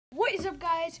What is up,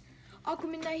 guys?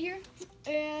 Aquaman here,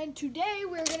 and today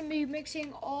we're going to be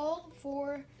mixing all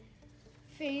 4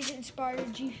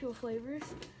 faze-inspired GFUEL flavors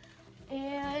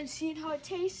and seeing how it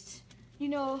tastes. You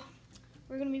know,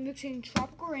 we're going to be mixing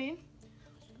Tropical Rain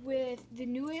with the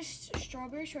newest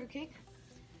Strawberry Shortcake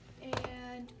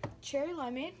and Cherry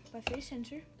Limeade by Faze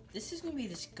Sensor. This is going to be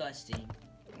disgusting.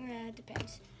 It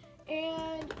depends.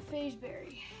 And Faze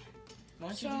Berry. Why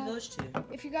don't you do those two?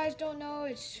 If you guys don't know,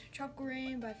 it's Tropical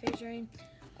Rain by Faze Rain,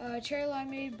 Cherry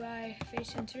Limeade by Faze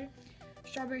Sensor,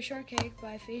 Strawberry Shortcake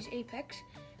by Faze Apex,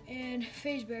 and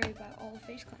Faze Berry by all of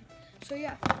Faze Clan. So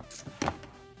yeah,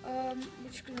 we're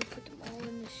just gonna put them all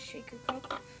in this shaker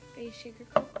cup, Faze shaker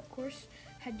cup. Of course,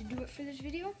 had to do it for this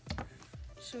video.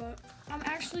 So I'm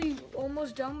actually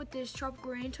almost done with this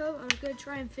Tropical Rain tub. I was gonna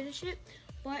try and finish it,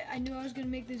 but I knew I was gonna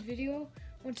make this video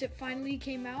once it finally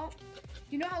came out.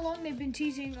 You know how long they've been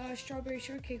teasing Strawberry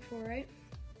Shortcake for, right?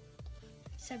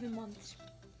 7 months.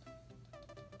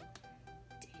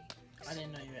 I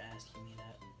didn't know you were asking me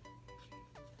that.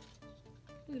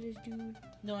 Look at this dude.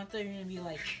 No, I thought you were going to be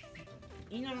like,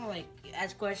 you know how like you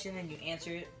ask a question and you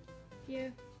answer it? Yeah.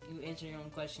 You answer your own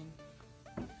question.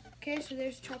 Okay, so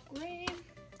there's Tropical Rain.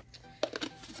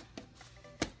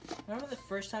 Remember the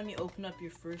first time you opened up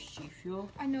your first GFUEL?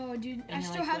 I know, dude. I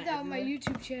still have that on my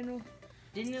YouTube channel.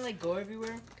 Didn't it like go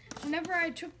everywhere? Whenever I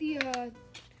took the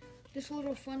this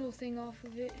little funnel thing off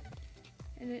of it,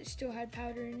 and it still had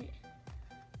powder in it,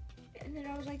 and then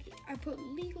I was like, I put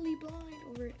Legally Blind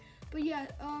over it. But yeah,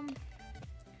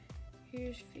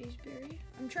 here's Faze Berry.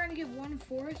 I'm trying to get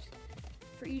 1/4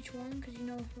 for each one, because you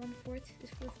know 1/4 is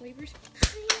 4 flavors.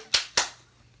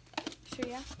 So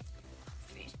yeah,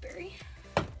 Faze Berry.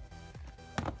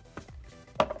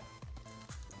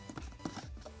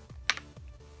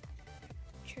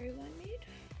 Cherry Limeade.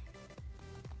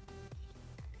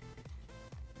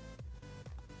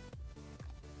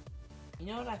 You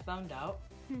know what I found out?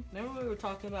 Remember we were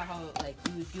talking about how like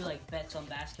you would do like bets on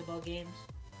basketball games?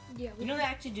 Yeah. You know they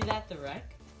actually do that at the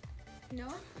rec? No?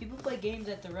 People play games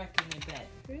at the rec and they bet.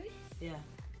 Really? Yeah.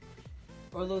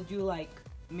 Or they'll do like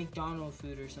McDonald's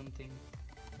food or something.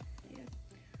 Yeah.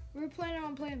 We were planning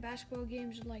on playing basketball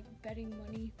games and like betting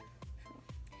money.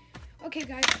 Okay,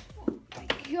 guys. Oh my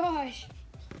gosh.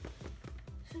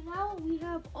 So now we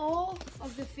have all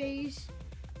of the Faze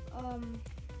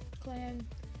Clan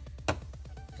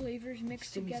flavors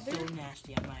mixed together. So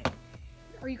nasty, I might.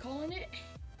 Are you calling it?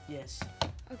 Yes.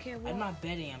 Okay, well, I'm not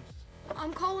betting.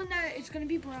 I'm calling that it's gonna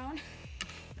be brown,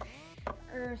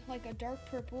 or like a dark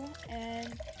purple,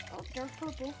 and dark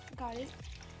purple, got it,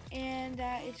 and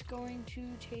that it's going to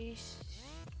taste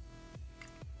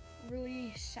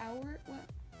really sour,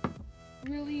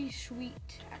 really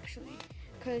sweet actually,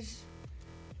 because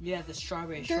yeah, the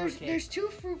strawberry shortcake. There's 2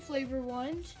 fruit flavor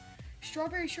ones.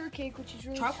 Strawberry Shortcake, which is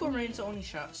really Tropical sweet. Rain's the only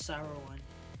sour one.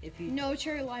 If you No,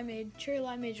 Cherry Limeade. Cherry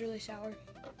Limeade's really sour.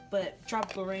 But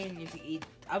Tropical Rain, if you eat,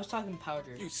 I was talking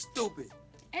powder. You stupid.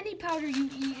 Any powder you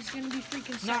eat is gonna be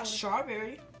freaking sour. Not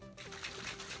strawberry.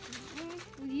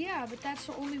 Yeah, but that's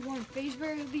the only one. Faze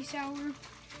Berry would be sour.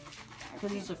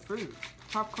 Because it's a fruit.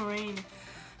 Tropical Rain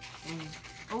and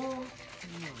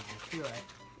you're right.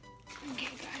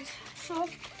 Okay, guys. So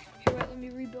here, let me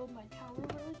rebuild my tower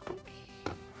really quick.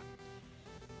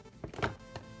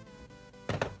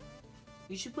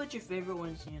 You should put your favorite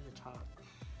ones near the top.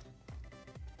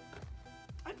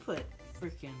 I'd put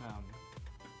freaking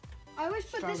I always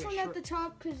put this one Strawberry at the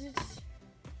top because it's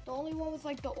the only one with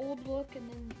like the old look, and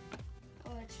then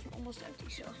it's almost empty.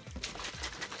 So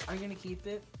Are you gonna keep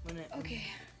it when it? okay.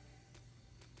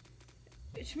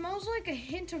 It smells like a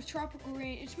hint of Tropical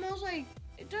Rain. It smells like,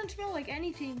 it doesn't smell like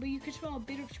anything, but you can smell a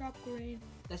bit of Tropical Rain.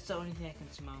 That's the only thing I can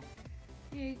smell.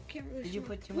 Yeah, you can't really. Did you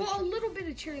smell. put too much? Well, a little bit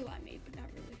of Cherry Limeade, but not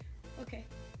really. Okay.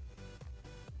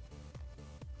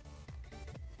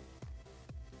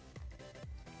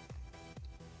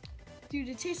 Dude,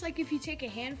 it tastes like if you take a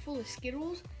handful of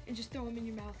Skittles and just throw them in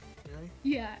your mouth. Really?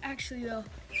 Yeah, actually though.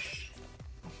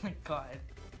 Oh my god.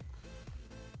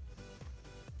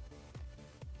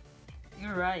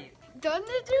 You're right. Doesn't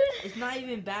it, dude? It's not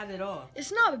even bad at all.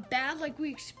 It's not bad like we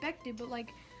expected, but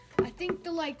like, I think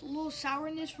the like little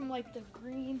sourness from like the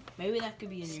green. Maybe that could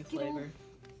be a new flavor.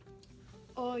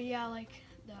 Oh yeah, like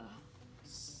the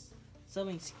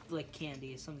Something like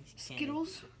candy. Something candy.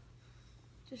 Skittles.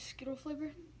 Just Skittle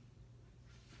flavor.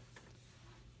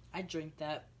 I'd drink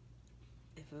that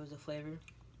if it was a flavor.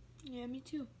 Yeah, me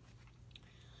too.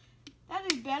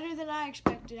 That is better than I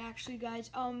expected, actually, guys.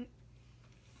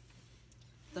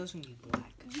 Those can be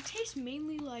black. It tastes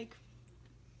mainly like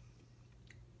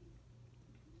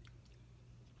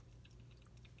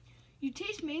You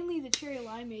taste mainly the cherry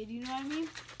limeade, you know what I mean?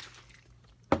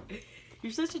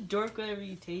 You're such a dork whenever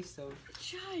you taste those.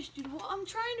 Gosh, dude, well, I'm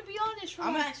trying to be honest.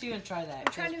 I'm actually gonna try that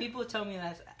because to- people tell me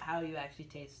that's how you actually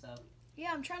taste stuff.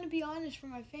 Yeah, I'm trying to be honest for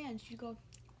my fans. You go.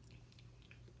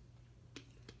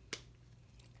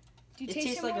 Do you It taste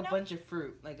tastes it like more a now? bunch of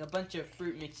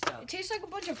fruit, mixed up. It tastes like a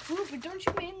bunch of fruit, but don't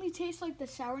you mainly taste like the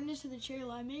sourness of the cherry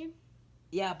limeade?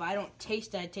 Yeah, but I don't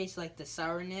taste that. I taste like the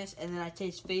sourness, and then I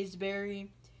taste faze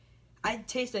berry. I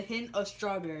taste a hint of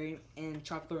strawberry and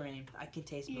tropical rain. I can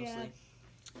taste mostly.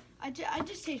 I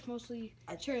just taste mostly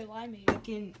cherry limeade. I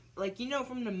can, like, you know,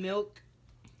 from the milk,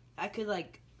 I could,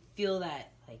 like, feel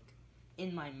that, like,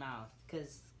 in my mouth,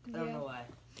 because I don't know why.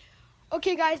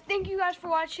 Okay, guys, thank you guys for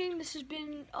watching. This has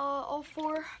been all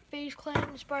 4 FaZe Clan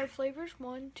inspired flavors.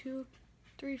 1, 2,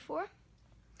 3, 4.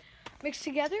 Mixed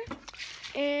together.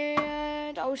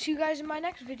 And I will see you guys in my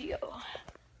next video.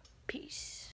 Peace.